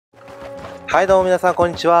はいどうも皆さんこ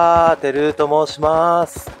んにちは、てると申しま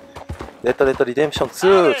す。レッドリデンプショ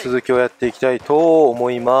ン2続きをやっていきたいと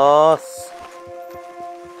思います。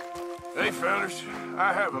Hey fellas,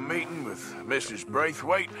 I have a meeting with Mrs.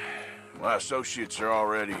 Braithwaite. My associates are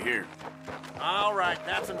already here. All right,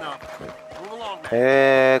 that's enough. Move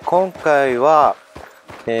along. 今回は、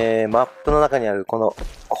マップの中にあるこの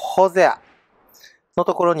ホゼアの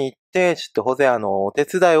ところに行ってちょっとホゼアのお手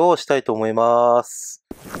伝いをしたいと思います。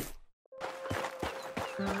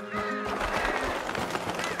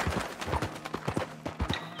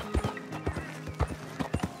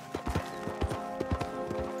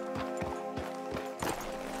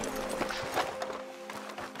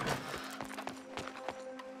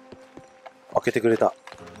開けてくれた。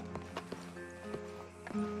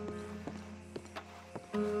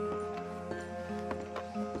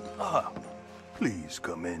Please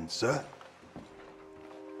come in, sir.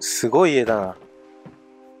 すごい家だな。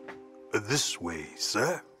This way,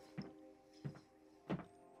 sir.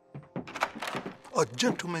 A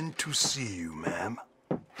gentleman to see you, ma'am.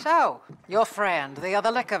 So, your friend, the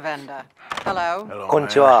other liquor vendor. Hello. Hello, こんに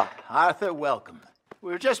ちは。 Arthur, welcome.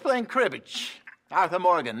 We were just playing cribbage. Arthur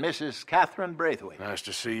Morgan, Mrs. Catherine Braithwaite. Nice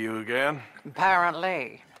to see you again.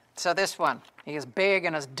 Apparently. So this one, he is big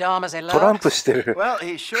and as dumb as he トラン looks. プしてる。 Well,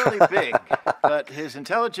 he's surely big, but his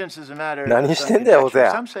intelligence is a matter of 何してんだよ、ホゼ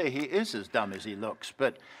ア。 Some say he is as dumb as he looks,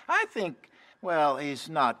 but I think, well,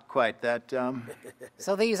 he's not quite that dumb.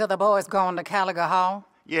 So these are the boys going to Caliga Hall?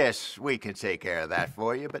 Yes, we can take care of that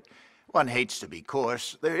for you, but one hates to be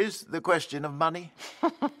coarse. There is the question of money.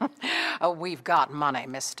 Oh, we've got money,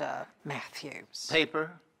 Mr. Matthews.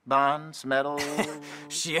 Paper, bonds, metal.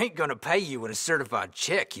 She ain't gonna pay you with a certified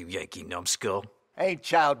check, you Yankee numbskull. Ain't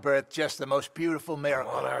childbirth just the most beautiful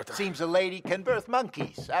miracle? Seems a lady can birth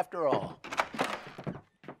monkeys, after all.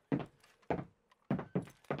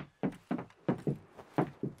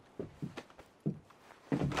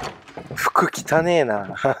 服汚ねえな。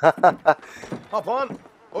 Hop on.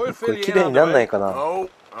 これ綺麗になんないかな。 Oh,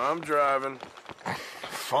 I'm driving.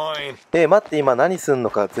 Fine. 待って今何すんの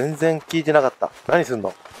か全然聞いてなかった。何すん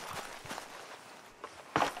の？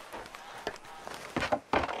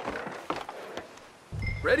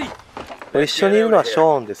 Ready? 一緒にいるのはシ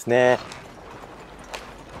ョーンですね。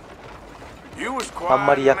 You was あん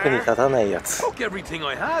ま quiet り in 役に there. 立たないやつ。 Took everything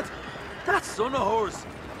I had. That son of hers.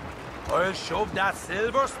 I'll shove that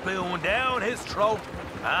silver spoon down his throat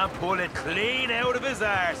and pull it clean out of his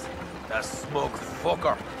arse. The smug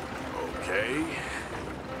fucker. Okay.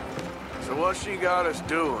 So what she got us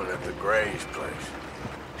doing at the Gray's place?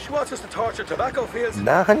 She wants us to torture tobacco fields.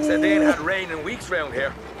 何？ Said they ain't had rain in weeks round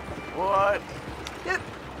here. What? Yeah,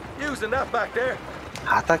 using that back there.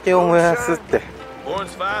 畑を燃やすって。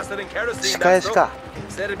 Burns faster than kerosene. 仕返しか。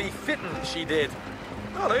 Said it'd be fitting, she did.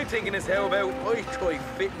 All I'm thinking is how about I try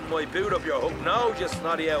fitting my boot up your hook now, you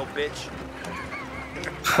snotty old bitch.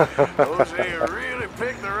 Jose really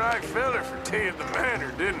picked the right fella for tea at the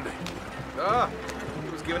manor, didn't he? Ah, he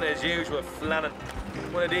was giving it his usual flannin'.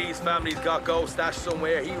 One of these families got gold stashed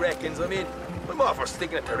somewhere, he reckons. I mean, I'm all for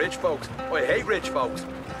sticking it to rich folks. I hate rich folks.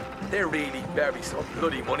 There really better be some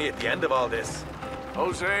bloody money at the end of all this.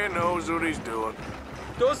 Jose knows what he's doing.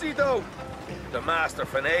 Does he, though? The master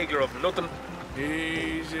finagler of nothing.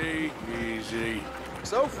 Easy, easy.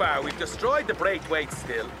 So far, we've destroyed the Braithwaites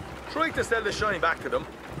still. Tried to sell the shine back to them.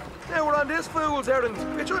 Now we're on this fool's errand,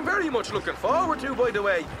 which I'm very much looking forward to, by the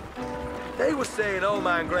way. They was saying old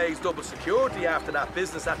man Gray's double security after that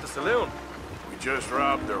business at the saloon. We just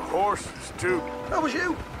robbed their horses, too. That was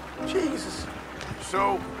you. Jesus.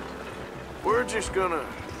 So, we're just gonna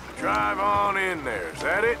drive on in there, is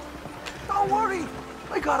that it? Don't worry.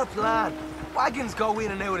 I got a plan. Wagons go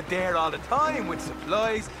in and out of there all the time with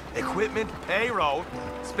supplies, equipment, payroll.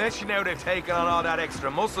 Especially now they've taken on all that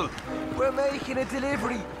extra muscle. We're making a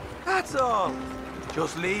delivery. That's all.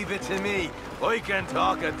 Just leave it to me. I can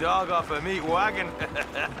talk a dog off a meat wagon.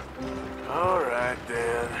 All right,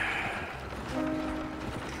 then.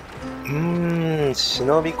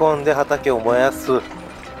 忍び込んで畑を燃やす。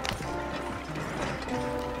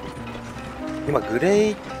今グレ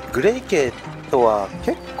イ家とは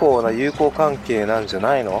結構な友好関係なんじゃ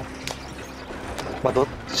ないの？まあどっ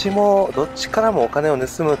ちからもお金を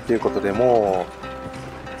盗むっていうことでもう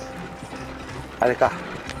あれか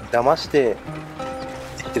騙してい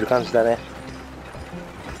ってる感じだね。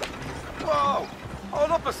 Whoa!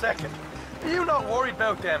 Hold up a second. You not worried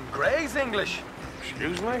about them Greys, English?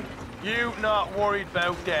 Excuse me? You not worried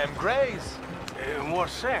about them Greys? In what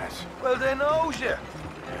sense? Well, they knows you.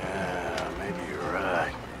 Yeah, maybe you're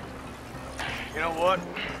right. You know what?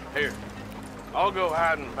 Here. I'll go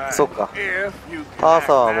hiding back. そっか。 If you ア can ー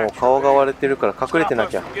サーは act もう顔が割 naturally. れてるから隠れてな Stop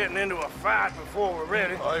き us ゃ。 from getting into a fight before we're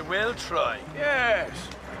ready. I will try. Yes.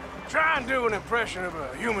 Try and do an impression of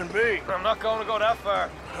a human being. I'm not going to go that far.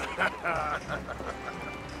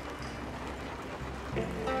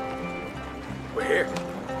 We're here.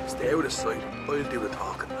 Stay out of sight. I'll do the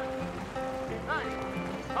talking. Hey,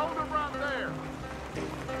 hold him right there.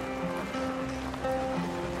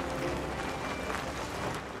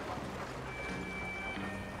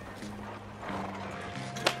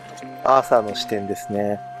 アーサーの視点です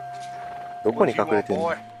ね。どこに隠れてる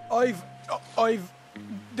の？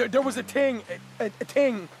 There was a thing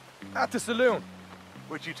at the saloon.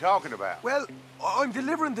 What you talking about? Well, I'm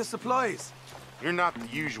delivering the supplies. You're not the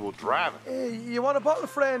usual driver. You want a bottle,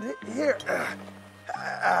 friend? Here.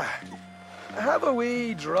 Have a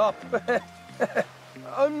wee drop.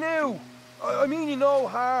 I'm new. I mean you no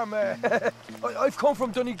harm. I've come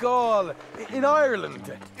from Donegal, in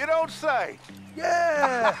Ireland. You don't say.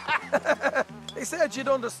 Yeah. They said you'd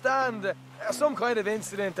understand. Some kind of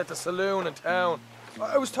incident at the saloon in town.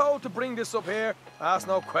 I was told to bring this up here. Ask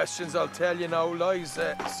no questions, I'll tell you no lies.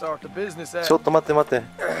 Sort of business. ちょっと待って待って。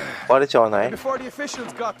バレちゃわない？ Before the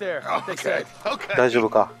officials got there, they said. Okay. 大丈夫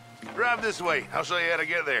か？ Drive this way. I'll show you how to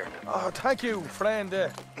get there. Oh, thank you, friend.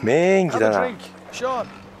 名演技 Have だ a な。 drink, Sean.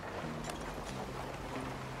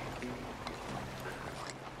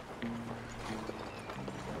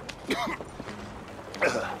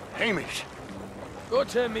 Hamish. Good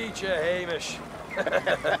to meet you, Hamish.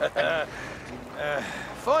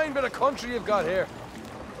 Fine bit of country you've got here.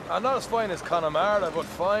 Not as fine as Connemara, but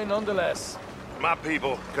fine nonetheless. My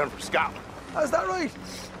people come from Scotland. Is that right?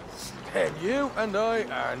 Then you and I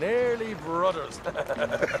are nearly brothers.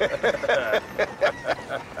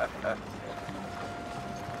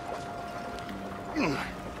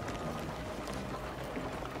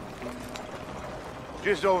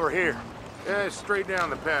 Just over here. Yeah, straight down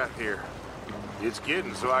the path here. It's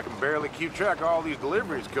getting so I can barely keep track of all these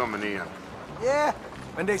deliveries coming in. Yeah,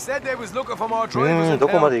 when they said they was looking for more drivers in ど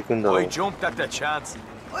こまで town, 行くんだろう。 I jumped at the chance.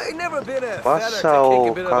 I never been a 馬 fella 車 to を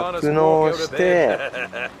kick a bit of honest 格 work 納 out し of て、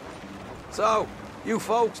 bed. So, you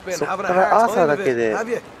folks been そっ having か a ら hard 朝 time だ of け it, で have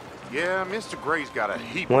you? Yeah, Mr. Gray's got a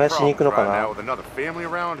heap 燃や of しに行く problems のか right な。 now with another family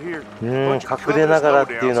around here. 隠れながらっ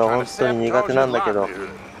ていうのは本当に苦手なんだけど、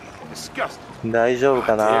 Disgusting. 大丈夫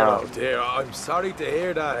か Dear, な。 oh dear, I'm sorry to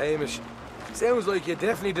hear that, Hamish. Sounds like you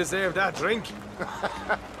definitely deserve that drink.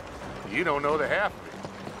 You don't know the half of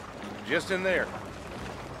it. Just in there.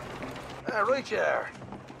 Right you are.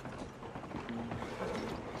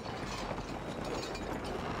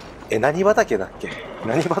 何畑だっけ？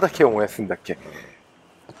何畑を燃やすんだっけ？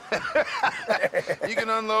 You can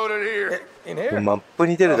unload it here. In here? マップ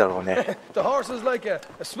に出るだろうね。 The horse is like a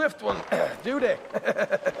swift one, do they?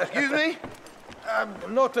 Excuse me?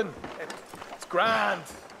 Nothing. It's grand.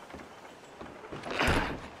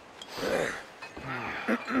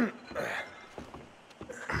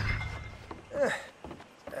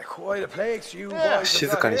 Quite a place you boys have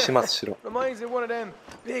静 got かに here. しますしろ。 Reminds me of one of them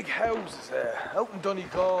big houses out in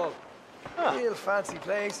Donegal. Real fancy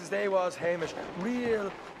places they was, Hamish.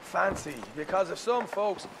 Real fancy. Because if some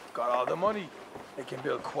folks got all the money, they can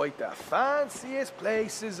build quite the fanciest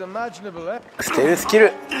places imaginable, eh? ステルスキ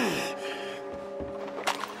ル。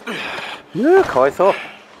かわいそう。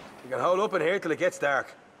 You can hold up in here till it gets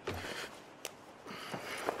dark.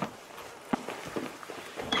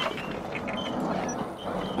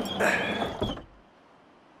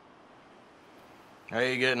 How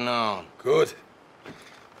you getting on? Good.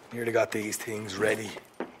 Nearly got these things ready.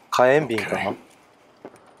 火炎瓶かな。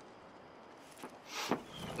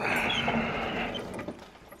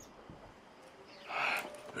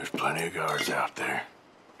 There's plenty of guards out there.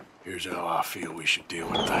 Here's how I feel we should deal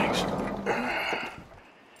with things.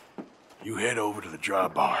 You head over to the dry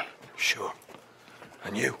barn. Sure.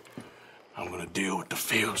 And you? I'm gonna deal with the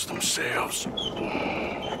fields themselves.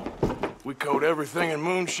 We coat everything in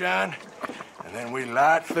moonshine, and then we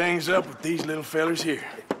light things up with these little fellers here.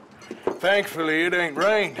 Thankfully, it ain't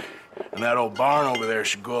rained, and that old barn over there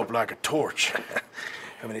should go up like a torch.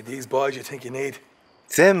 How many of these boys you think you need?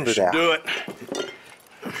 全部だ Should よ。 do it.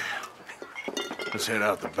 Let's head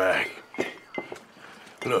out the back.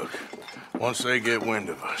 Look, once they get wind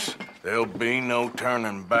of us, there'll be no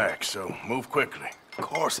turning back, so move quickly. Of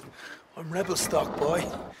course. I'm rebel stock, boy.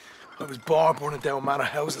 I was born burning down manor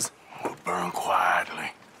houses. We'll burn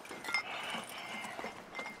quietly.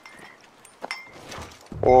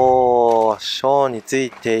 おー、ショーにつ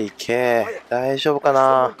いていけ。大丈夫か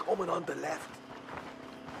な。 Someone coming on the left.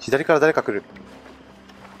 左から誰か来る。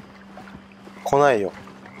来ないよ。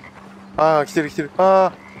ああ、来てる来てる。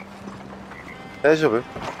ああ。大丈夫？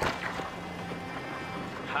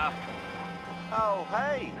 Oh,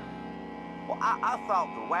 hey. Well, I thought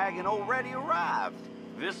the wagon already arrived.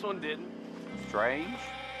 This one didn't. Strange.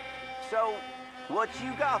 So, what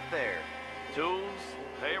you got there? Tools,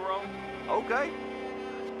 payroll. Okay.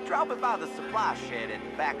 Drop it by the supply shed at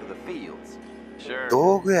the back of the fields. Sure.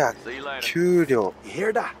 道具や See you later. 給料。 You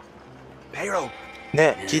hear that? Payroll.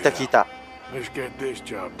 ね、聞いた聞いた。 Let's get this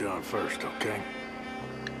job done first, okay?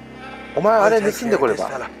 お前あれ I'll take 盗んで care こ of れ this ば。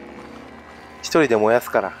 fella. 一人で燃やす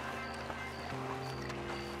から。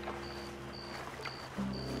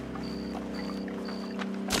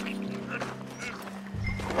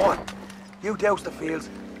Come on. You douse the fields.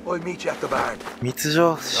 I'll meet you at the barn. 密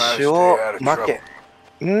造酒を負け。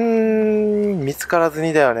見つからず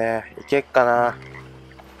にだよね。いけっかな。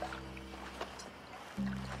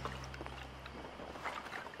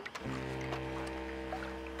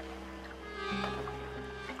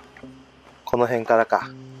この辺からか。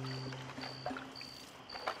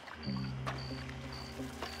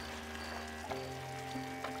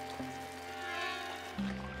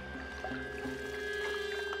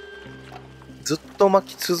ずっと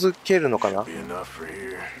巻き続けるのかな。 Be enough for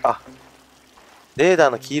here. あ、レーダー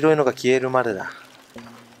の黄色いのが消えるまでだ。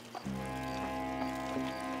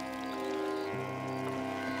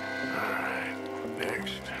Alright,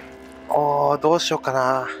 next. おー、どうしようか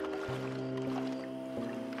な。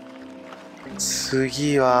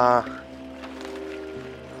次は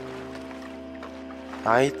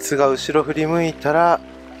あいつが後ろ振り向いたら、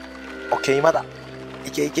オッケー、今だ。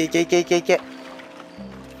いけいけいけいけいけいけ。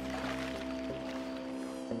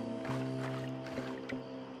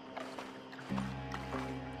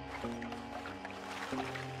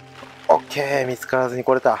オッケー、見つからずに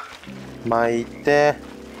来れた。巻いて、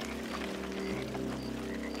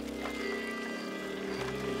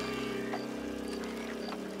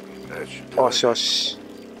That should do よ it. しよし。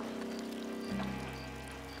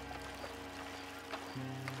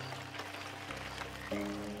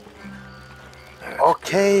オッ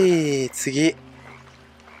ケー、次。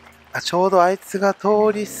あ、ちょうどあいつが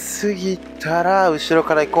通り過ぎたら後ろ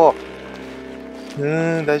から行こう。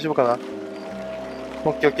大丈夫かな。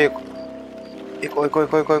オッケーオッケー。行こう行こう行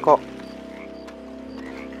こう行こう行こ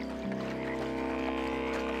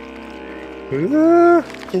う。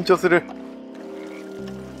緊張する。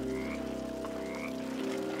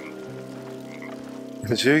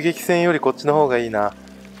銃撃戦よりこっちの方がいいな。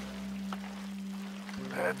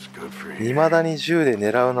 That's good for 未 you. だに銃で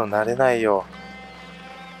狙うの慣れないよ。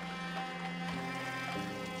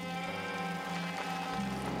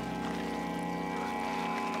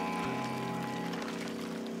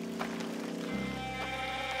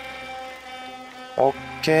オッ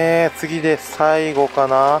ケー、次で最後か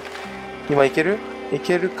な。今いける？い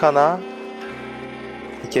けるかな。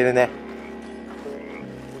いけるね。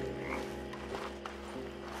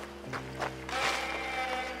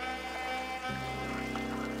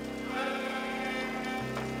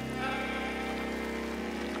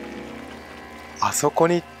あそこ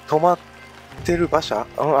に止まってる馬車？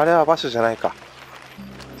あれは馬車じゃないか。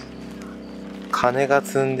金が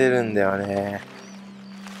積んでるんだよね。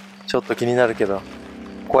ちょっと気になるけど、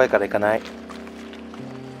怖いから行かない。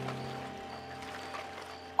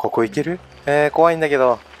ここ行ける？怖いんだけ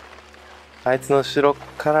ど。あいつの後ろ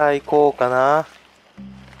から行こうかな。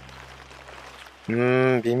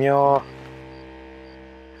微妙。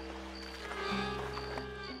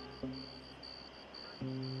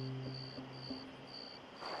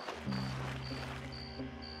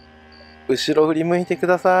後ろ振り向いてく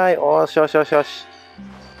ださい。おーしよしよしよし。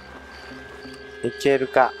いける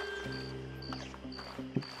か。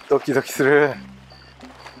ドキドキする。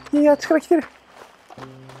いや、力来てる。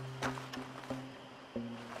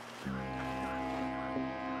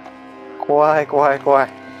怖い怖い怖い。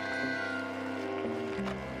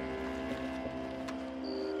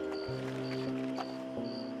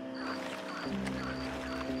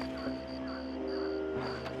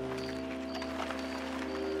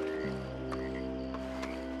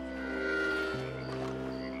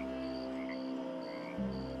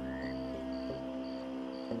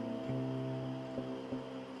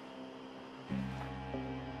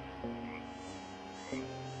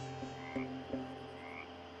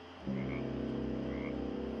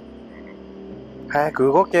早く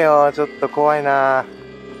動けよ。ちょっと怖いな。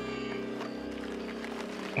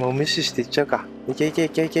もう無視していっちゃうか。いけいけい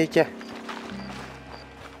けいけいけ。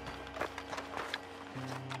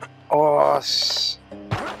おーし。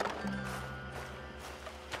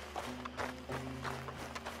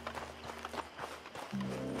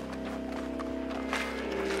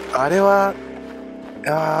あれは、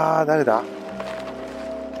誰だ？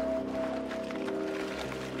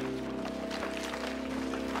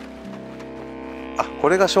あ、こ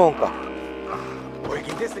れがショーンか。 Or you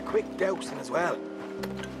can just a quick dousing as well.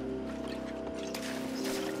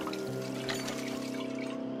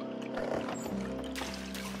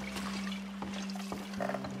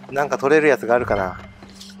 なんか取れるやつがあるかな。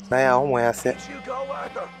納屋を燃やせ。 You go,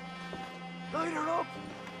 Arthur. Light her up.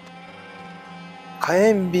 火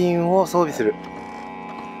炎瓶を装備する。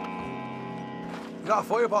 You got a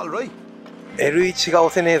fireball, right? L1 が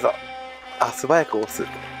押せねえぞ。あ、素早く押す。う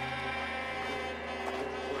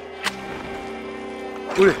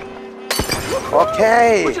れ。オッケ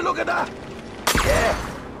Would you ー。 look at that? Yeah.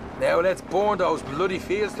 Now let's burn those bloody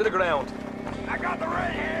fields to the ground. I got the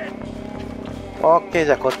redhead. オッケー、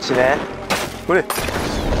じゃあこっちね。うれ。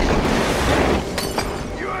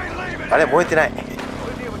あれ、燃えてない。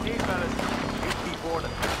 We'll deal with these fellas. You keep burning.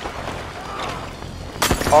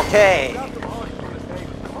 オッケ Grab them behind from the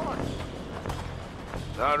stable. Come on.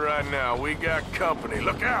 Not right now. We got company.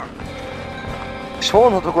 Look out! ー。ショー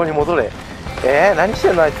のところに戻れ。何し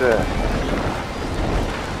てんのあいつ。 Keep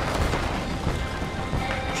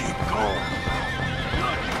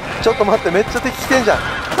going. ちょっと待って、めっちゃ敵来てんじゃん。あ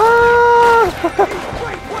Wait, wait,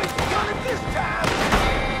 got it this time.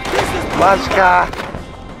 This is ー、マジか。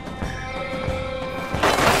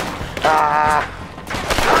あ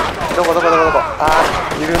ー、どこ。あ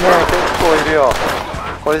ー、いるね、結構いるよ。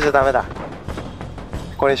これじゃダメだ。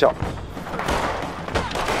これにしよう。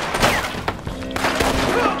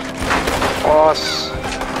おーし。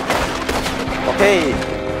オッケー。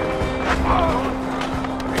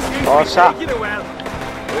おっしゃ。 taking it well.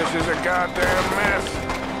 This is a goddamn mess.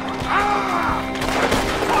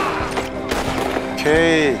 オッケ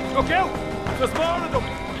ー。 Look out. There's more of them.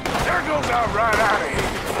 There goes out right out of here.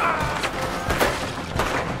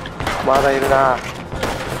 まだいるな。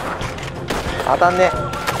当たんね。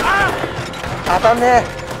当たんね。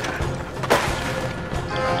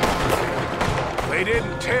 They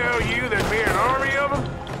didn't tell you there'd be an army of them?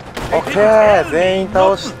 オッケー、全員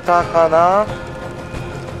倒したかな。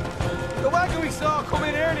 The wagon we saw come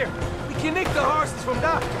in earlier. We can nick the horses from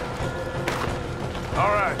that.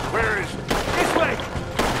 All right, where is it? This way.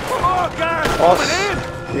 Come on, guys. お Coming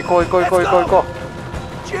し in. 行こう。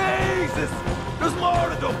 Jesus. There's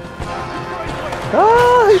more of them. あ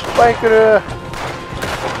ー、いっぱい来る。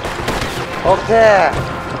オッケー。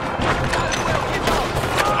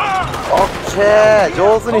オッケー、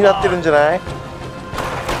上手になってるんじゃない？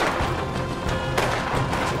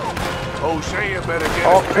 Hosea better get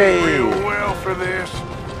us Okay. paid real well for this.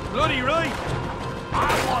 Bloody right.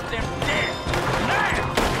 I want them dead.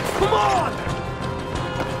 Now. Come on.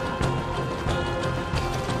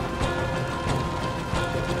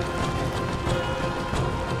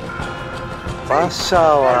 バッシャー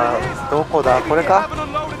はどこだ？これか？ Haven't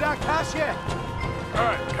unloaded that cash yet. All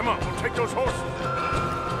right, come on, we'll take those horses.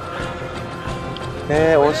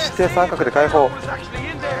 押して三角で解放。オ What is actually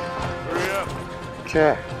in there? Hurry up. ッケ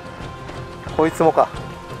ー。こいつもか。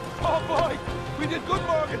 Oh boy. We did good,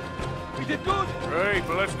 Morgan. We did good. Great,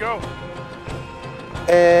 but let's go.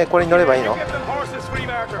 これに乗ればいいの？ Get them horses free,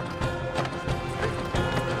 Marker.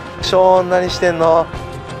 ショーン何してんの？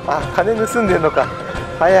あ、金盗んでんのか。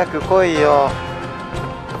早く来いよ。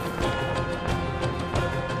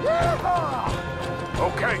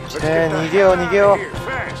 Okay, let's get 逃 the げよう hell 逃げよ out of here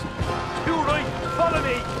fast. You right. Follow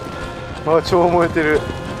me. う。あ、超燃えてる。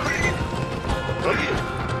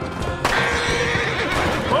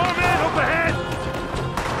 More men up ahead.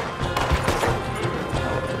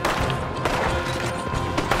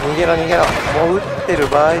 逃げろ。もう撃ってる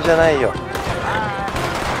場合じゃないよ。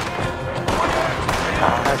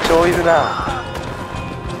あー、超いるな。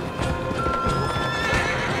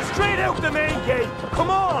 Straight out the main gate. Come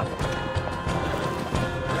on.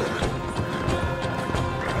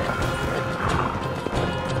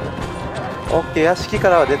 オッケー、屋敷か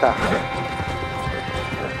らは出た。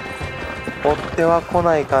追っては来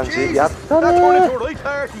ない感じ。やったね That turned ー。 into a right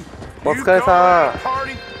party. お疲れさ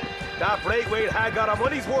Party? That breakaway had got our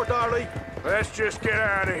money's worth, all right. Let's just get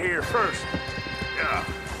out of here first. Yeah.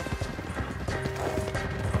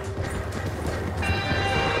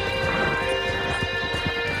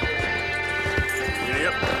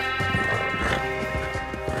 Yep.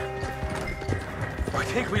 I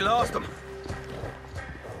think we lost them.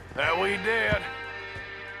 That we did.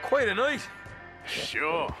 Quite a night.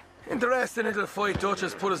 Sure. Interesting little fight Dutch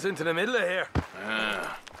has put us into the middle of here.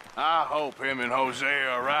 I hope him and Jose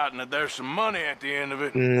are right and that there's some money at the end of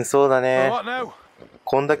it. ん、そうだ Well, ね。 what now?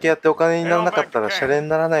 こんだけやってお金にならなかったらシャレに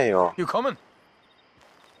ならないよ。 You coming?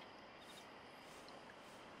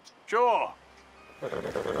 Sure.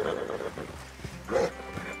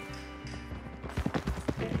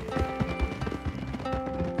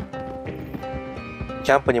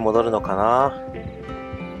 キャンプに戻るのかな。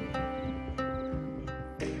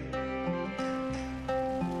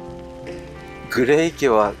グレイ家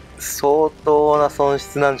は相当な損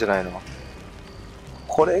失なんじゃないの？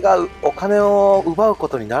これがお金を奪うこ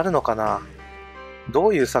とになるのかな。ど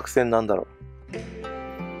ういう作戦なんだろう。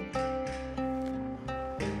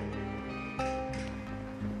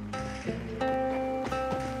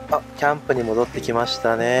あ、キャンプに戻ってきまし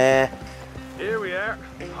たね。Here we are.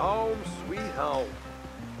 Home sweet home.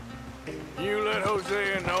 You let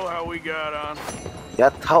Hosea know how we got on. や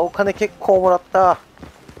った、お金結構もらった。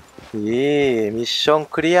いい、ミッション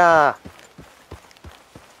クリア。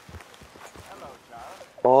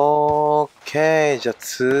オーケー、じゃあ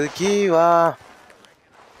次は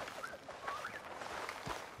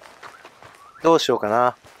どうしようか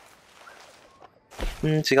な。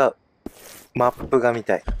違う。マップが見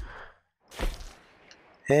たい。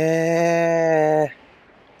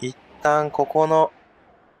一旦ここの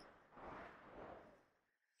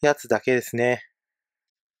やつだけですね。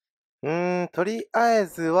とりあえ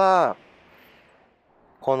ずは、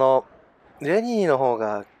このレニーの方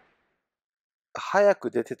が早く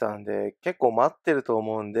出てたんで、結構待ってると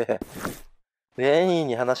思うんで、レニー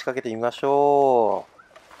に話しかけてみましょ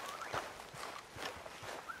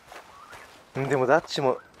う。でもダッチ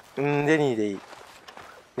も、レニーでいい。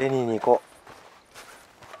レニーに行こう。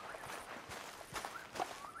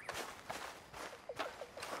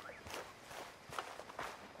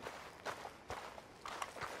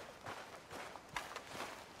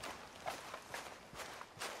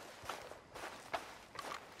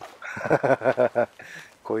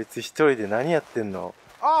こいつ一人で何やってんの？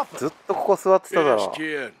ずっとここ座ってただ Yes, ろ。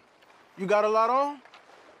 kid. You got a lot on?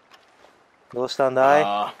 どうしたんだ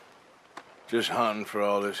い？ Just hunting for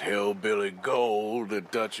all this hillbilly gold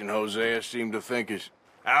that Dutch and Hosea seem to think is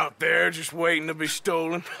out there just waiting to be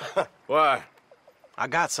stolen. Why? I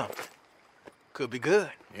got something. Could be good.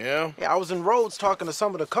 Yeah? Yeah, I was in Rhodes talking to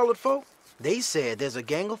some of the colored folk. They said there's a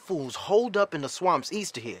gang of fools holed up in the swamps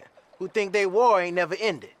east of here who think their war ain't never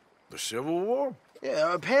ended. The Civil War?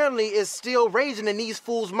 Yeah, apparently it's still raging in these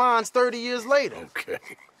fools' minds 30 years later. Okay.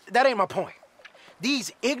 That ain't my point.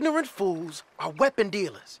 These ignorant fools are weapon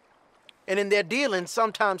dealers. And in their dealing,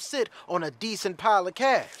 sometimes sit on a decent pile of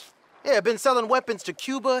cash. Yeah, been selling weapons to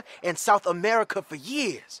Cuba and South America for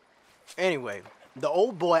years. Anyway, the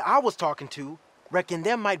old boy I was talking to reckoned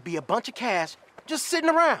there might be a bunch of cash just sitting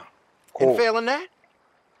around. Cool. And failing that,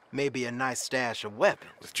 maybe a nice stash of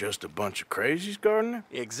weapons. With just a bunch of crazies guarding it?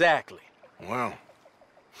 Exactly. Well,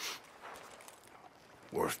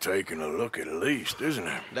 worth taking a look at least, isn't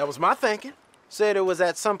it? That was my thinking. Said it was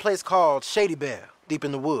at some place called Shady Bear, deep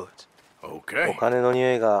in the woods.お Okay. 金の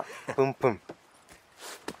匂いがプンプン。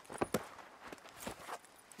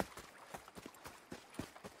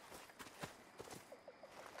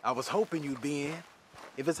I was hoping you'd be in.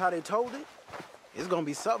 If it's how they told it, it's gonna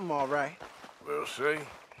be something all right. We'll see.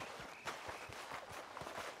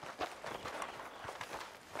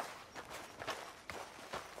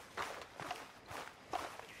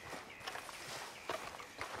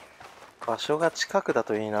 場所が近くだ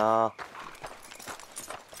といいな。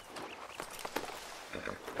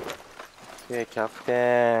キャプ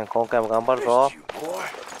テン、今回も頑張るぞ。 You boy.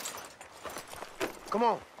 Come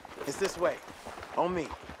on, it's this way. On me.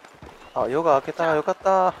 あ、夜が明けた。よかっ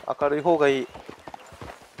た。明るい方がいい。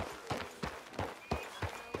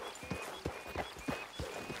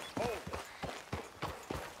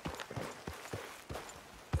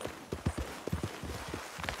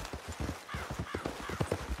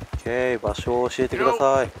場所を教えてくだ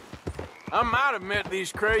さい。I might have met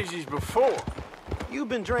these crazies before. You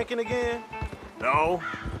been drinking again? No.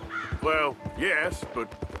 Well, yes, but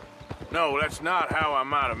no, that's not how I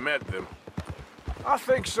might have met them. I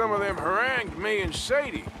think some of them harangued me and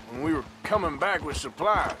Sadie when we were coming back with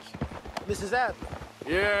supplies. Mrs. Adler.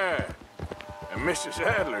 Yeah. And Mrs.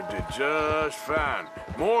 Adler did just fine.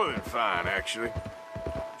 More than fine, actually.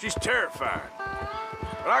 She's terrifying.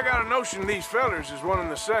 But I got a notion these fellers is one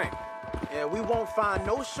and the same. Yeah, we won't find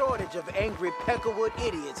no shortage of angry Peckerwood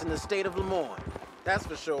idiots in the state of Lemoyne. That's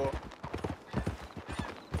for sure.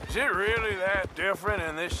 Is it really that different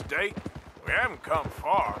in this state? We haven't come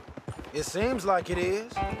far. It seems like it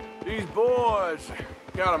is. These boys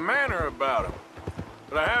got a manner about them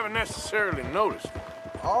that I haven't necessarily noticed.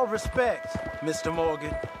 All respect, Mr.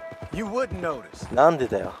 Morgan. You wouldn't notice. なんで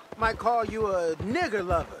だよ。 Might call you a nigger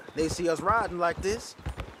lover. They see us riding like this.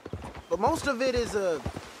 But most of it is a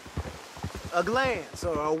glance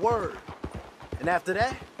or a word. And after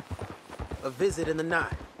that, a visit in the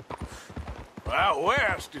night. Out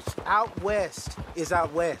west, it's... Out west is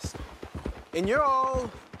out west. And you're all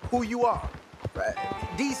who you are.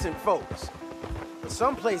 Decent folks. But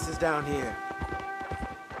some places down here,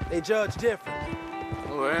 they judge different.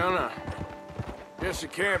 Well, now, guess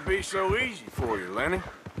it can't be so easy for you, Lenny.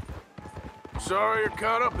 Sorry you're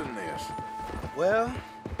caught up in this. Well,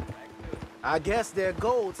 I guess their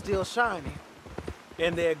gold's still shining,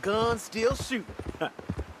 and their guns still shooting.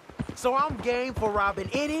 So I'm game for robbing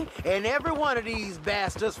any and every one of these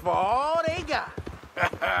bastards for all they got.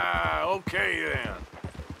 Okay, then.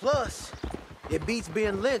 Plus, it beats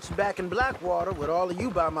being lynched back in Blackwater with all of you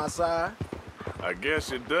by my side. I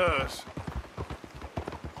guess it does.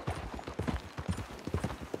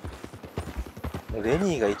 レ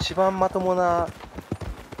ニーが一番まともな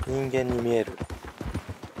人間に見える。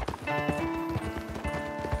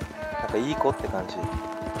なんかいい子って感じ。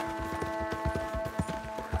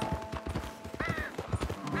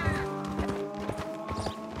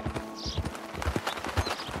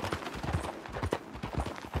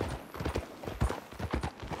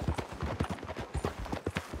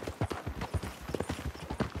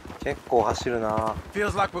結構走るな。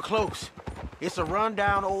 Feels like we're close. It's a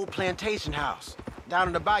rundown old plantation house down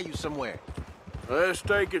in the bayou somewhere. Let's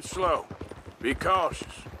take it slow. Be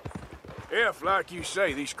cautious. If, like you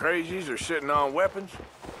say, these crazies are sitting on weapons,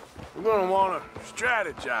 we're gonna want to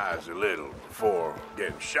strategize a little before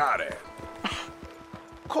getting shot at.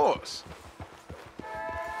 Of course.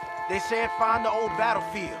 They said find the old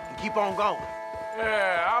battlefield and keep on going.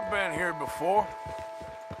 Yeah, I've been here before.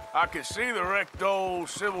 I can see the wrecked old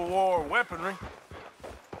Civil War weaponry.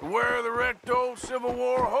 Where are the wrecked old Civil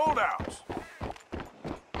War holdouts?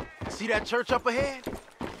 See that church up ahead?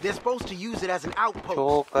 They're supposed to use it as an outpost.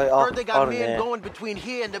 教会、 Heard they got あるね。 men going between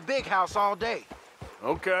here and the big house all day.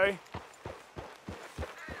 Okay.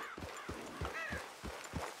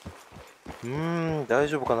 大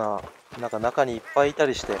丈夫かな。なんか中にいっぱいいた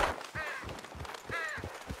りして。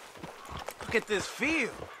 Look at this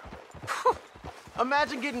field.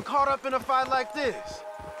 Imagine getting caught up in a fight like this.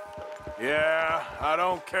 Yeah, I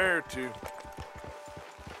don't care to.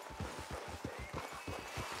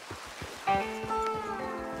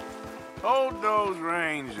 Hold those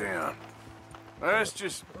reins in. Let's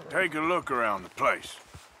just take a look around the place.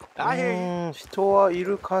 I hear you. 人はい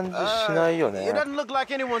る感じしないよ It ね。 doesn't look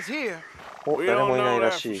like anyone's here. お、 We 誰 don't もいない know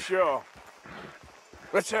ら that し for い。 sure.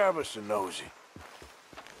 Let's have us a nosy.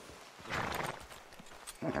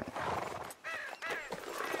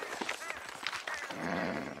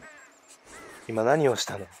 今何をし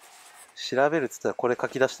たの？調べるっつったらこれ書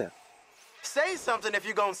き出したよ。 Say something if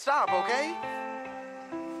you're gonna stop, okay?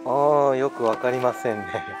 ああ、よくわかりませんね。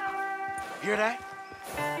 Hear that?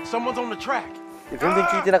 Someone's on the track. 全然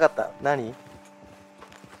聞いてなかった。何？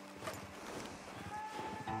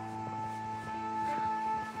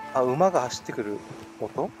あ、馬が走ってくる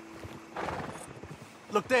音？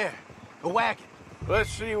 Look there, a wagon, Let's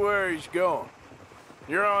see where he's going.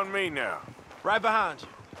 You're on me now. right behind you.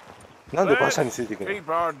 なんで馬車についていくの？ Keep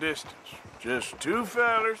our distance. Just two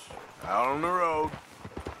fellers out on the road.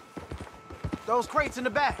 Those crates in the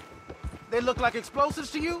back. They look like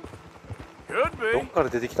explosives to you? Could ど be. っから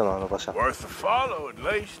出てきたのあの馬車？ Worth a follow at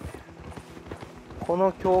least. こ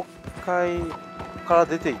の教会から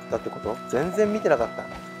出ていったってこと？全然見てなかっ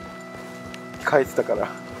た。書いてたから。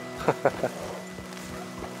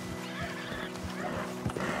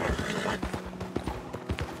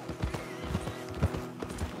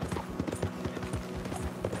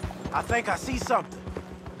I think I see something.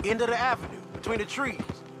 End of the avenue, between the trees.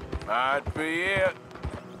 Might be it.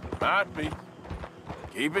 Might be.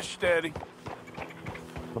 Keep it steady.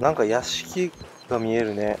 なんか屋敷が見え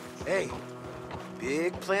るね。 Hey,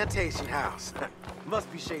 big plantation house. Must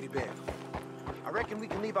be Shady Bear. I reckon we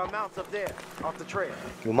can leave our mounts up there, off the trail.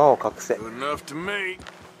 馬を隠せ。 Good enough to me.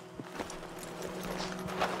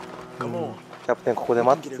 Come on. キャプテンここで We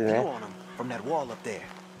待 can って get て a view ね。 on them from that wall up there.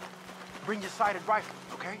 Bring your sighted rifle,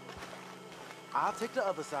 okay? I'll take the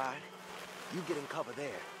other side. You get in cover there.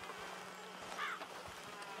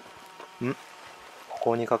 こ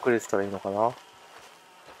こに隠れてたらいいのかな。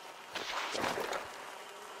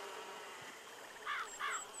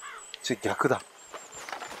逆だ。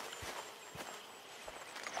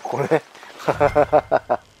これ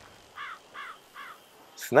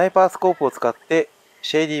スナイパースコープを使って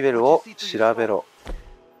シェイディベルを調べろ。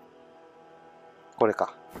これ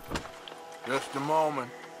か。 Just a moment.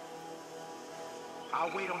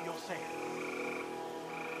 I'll wait on your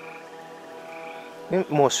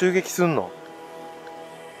sand. もう襲撃すんの？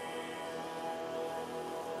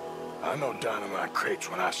 I know dynamite crates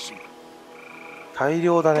when I see them. 大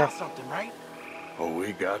量だね。 Got something, right? Oh,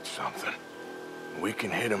 we got something. We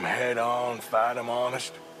can hit them head on, fight them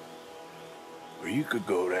honest. Or you could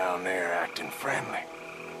go down there acting friendly.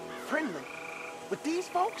 Friendly? With these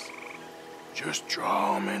folks? Just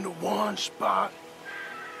draw them into one spot,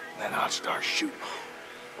 then I'll start shooting.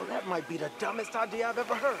 Well, that might be the dumbest idea I've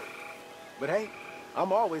ever heard. But hey,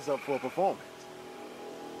 I'm always up for a performance.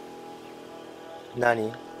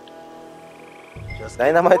 何？ダ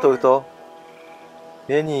イナマイト撃と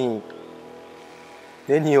う。レニ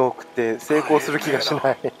ーを送って成功する気がし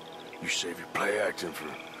ない。You save your play acting for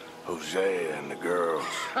Jose and the girls.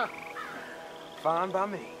 Fine by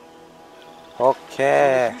me. オッケ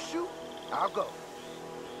If ー。 you shoot, I'll go.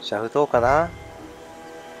 じゃあ撃とうかな。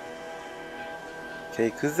オッケ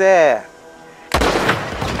ー、行くぜ。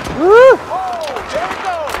うぅ！ Oh, there it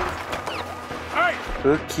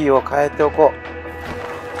goes. 武器を変えておこう。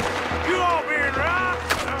You all being right?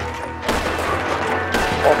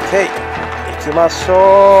 オッケー、行きまし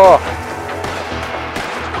ょう。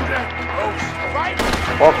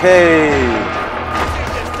オッケー。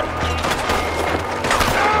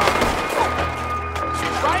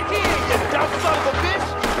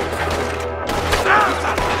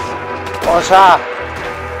おっしゃ。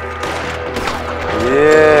イ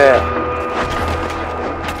エーイ。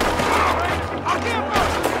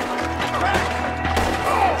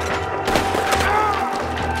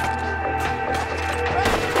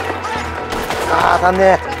あー、足んね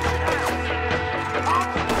え。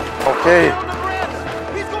オッケー。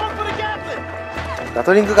ガ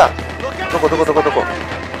トリングガン。どこ。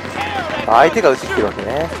相手が撃ってきてるわけ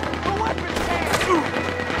ね。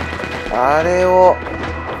あれを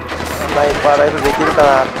スナイパーライフルできるか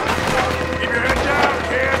な。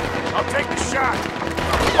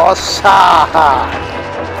おっしゃ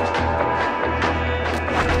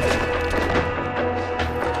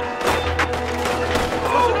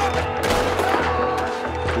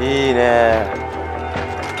ー。いいね。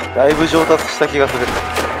だいぶ上達した気がする。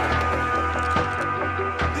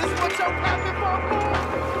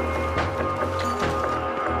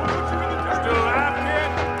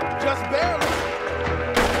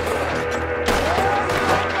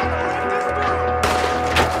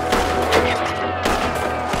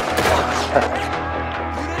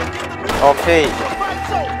オッケー。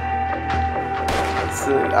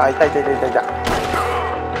あ、いた。オ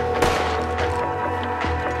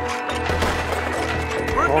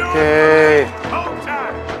ッケー。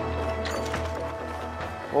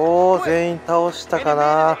おー、全員倒したか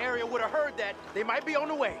な。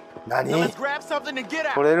何？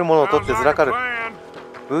取れるものを取ってずらかる。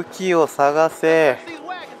武器を探せ。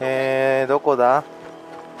どこだ？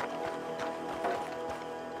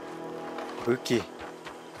武器。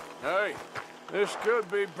Hey, this could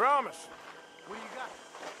be promising.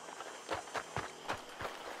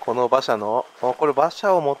 この馬車の、これ馬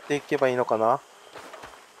車を持っていけばいいのかな。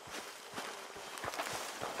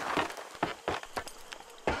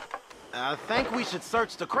I think we should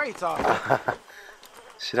search the crates off.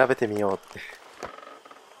 調べてみようって。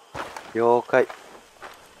了解。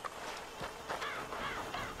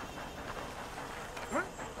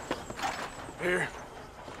Here.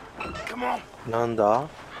 Come on. なんだ？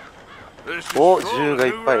お、銃が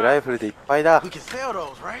いっぱい、ライフルでいっぱいだ。 We can sell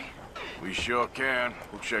those, right? We sure can.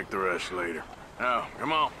 We'll check the rest later. Now,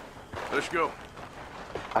 come on. Let's go.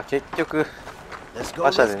 あ、結局 Let's go.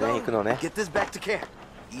 馬車で Let's ね、 go. 行くのね。 Get this back to camp.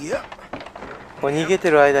 Yep. これ逃げ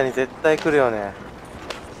てる間に絶対来るよね。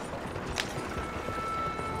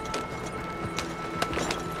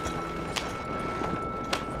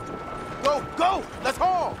Go, go. Let's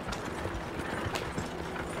haul.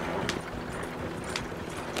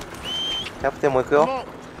 キャプテンも行くよ。 Come on.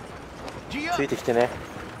 G つ up. いてきてね。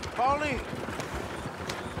 Fall in.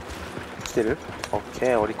 来てる？オッケ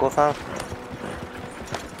ー、お利口さん。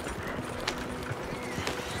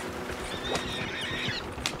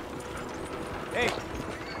Hey,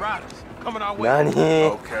 riders, coming our way. 何？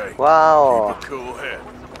 Okay. わお。 Keep a cool head.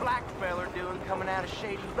 Black feller doing coming out of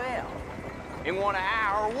Shady Belle? In one of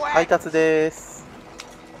our 配 wagons? 達です。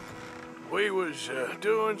 We was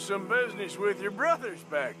doing some business with your brothers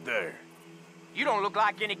back there. You don't look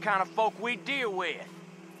like any kind of folk we deal with.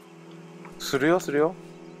 するよ。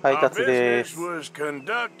配 Our 達で business す。 was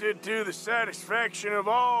conducted to the satisfaction of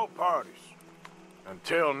all parties.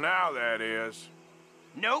 Until now, that is.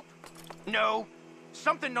 Nope. No.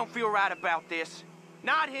 Something don't feel right about this.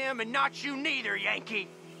 Not him and not you neither, Yankee.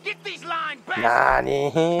 Get these lines back. なー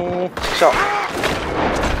にー。しょ。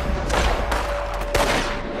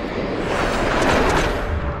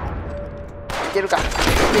いけるか。いけ。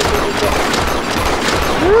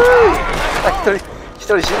あ、一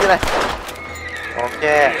人死んでない。オッ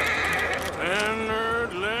ケ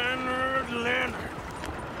Leonard.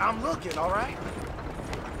 I'm looking, all right?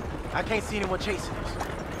 I can't see anyone chasing us.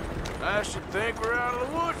 I should think we're out of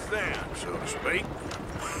the woods then, so to speak.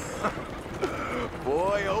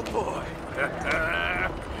 Boy, oh boy.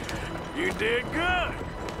 You did good.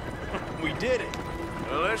 We did it.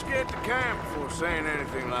 Well, let's get to camp before saying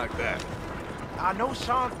anything like that. I know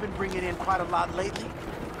Sean's been bringing in quite a lot lately,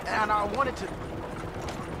 and I wanted to.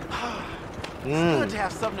 It's good to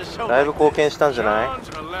have something to show. だいぶ貢献したんじゃない？ Sean's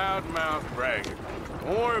a loudmouth bragger.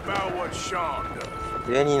 Don't worry about what Sean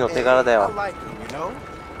does. レニーの手柄だ I よ。 like him, you know?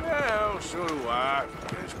 Well, so do I.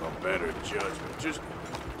 It's my better judgment. Just,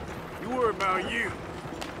 you worry about you.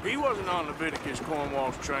 He wasn't on Leviticus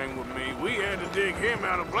Cornwall's train with me. We had to dig him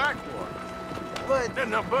out of Blackwater. But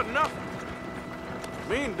But nothing.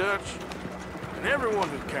 Me and Dutch, and everyone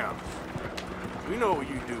who counts. We know what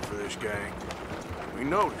you do for this gang. We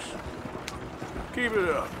notice. Keep it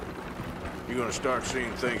up. You're gonna start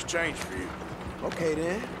seeing things change for you. Okay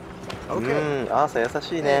then. う Okay. ん、アーサー優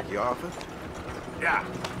しいね。 Thank you, Arthur. Yeah.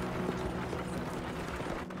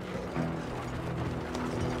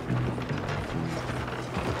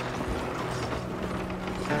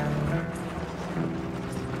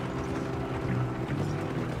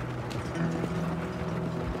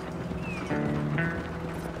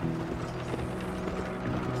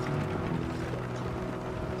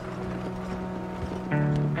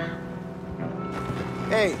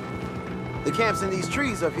 hey, the camp's in these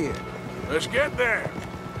trees up here. Let's get there.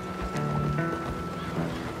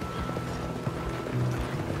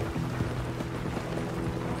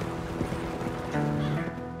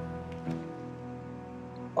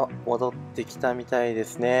 あ、戻ってきたみたいで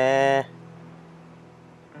すね。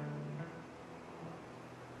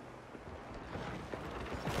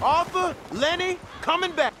Arthur, Lenny,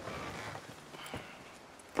 coming back.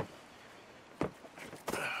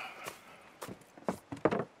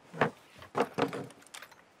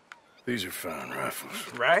 These are fine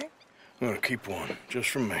rifles. Right? I'm gonna keep one, just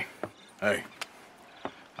for me. Hey,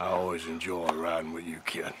 I always enjoy riding with you,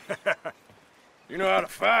 kid. You know how to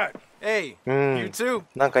fight. Hey, う you ん、 too.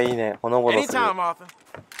 なんかいいね。ほのぼのする。 Anytime, Arthur.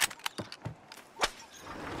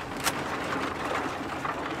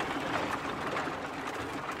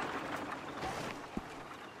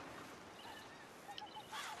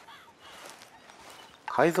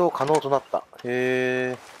 改造可能となった。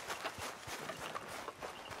へえ。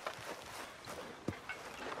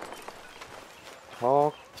オ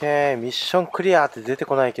ッケー、ミッションクリアって出て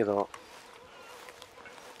こないけど。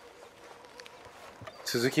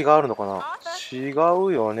続きがあるのかな？違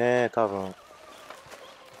うよね、多分。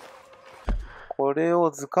これ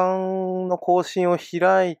を図鑑の更新を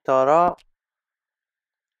開いたら、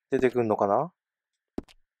出てくるのかな？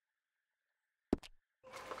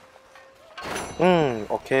うん、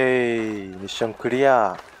オッケー。ミッションクリ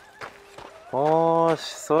ア。よーし、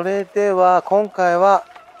それでは、今回は、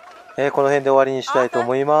この辺で終わりにしたいと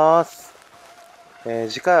思います。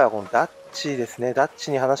次回はこのダッチですね。ダッチ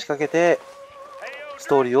に話しかけて、ス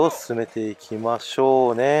トーリーを進めていきまし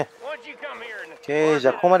ょうね。OK、じ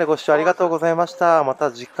ゃあここまでご視聴ありがとうございました。ま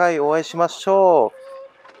た次回お会いしましょ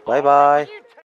う。バイバイ。